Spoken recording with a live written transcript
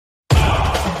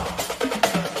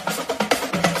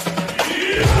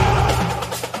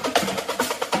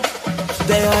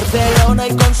De Barcelona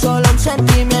y con solo un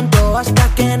sentimiento, hasta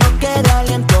que no quede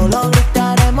aliento, lo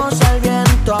gritaremos al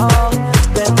viento.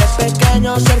 Desde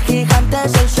pequeño ser gigante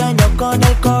es el sueño, con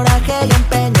el coraje y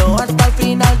empeño hasta el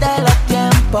final de los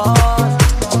tiempos.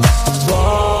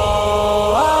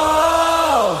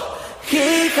 Wow,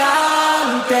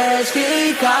 gigantes,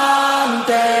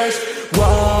 gigantes.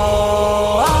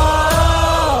 Wow,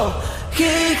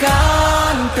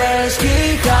 gigantes,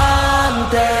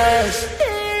 gigantes.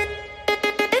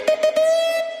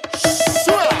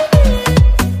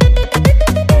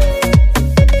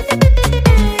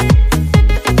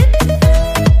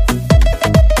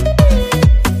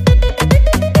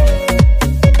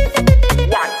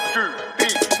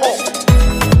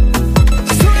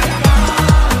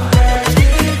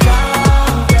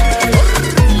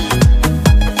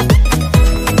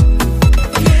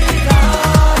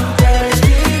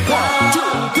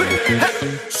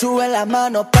 Sube la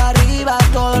mano para arriba,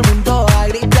 todo el mundo a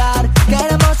gritar.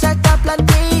 Queremos esta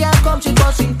plantilla con 5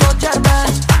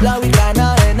 Jijantes. La vi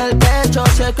ganar en el pecho,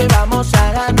 sé que hoy vamos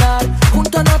a ganar.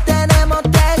 Juntos no tenemos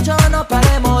techo, no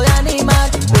paremos de animar.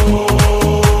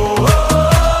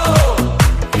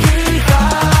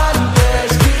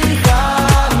 Gigantes,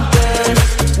 gigantes.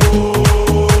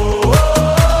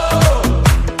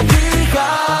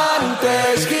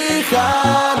 Gigantes,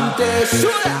 gigantes.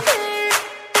 ¡Sube!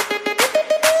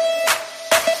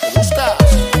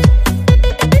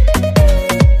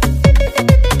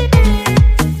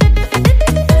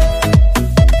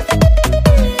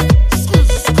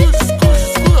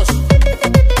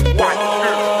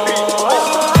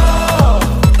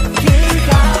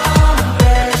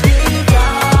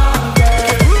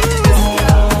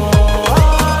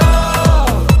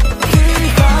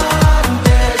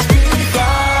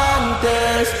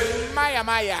 Maya,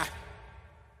 Maya.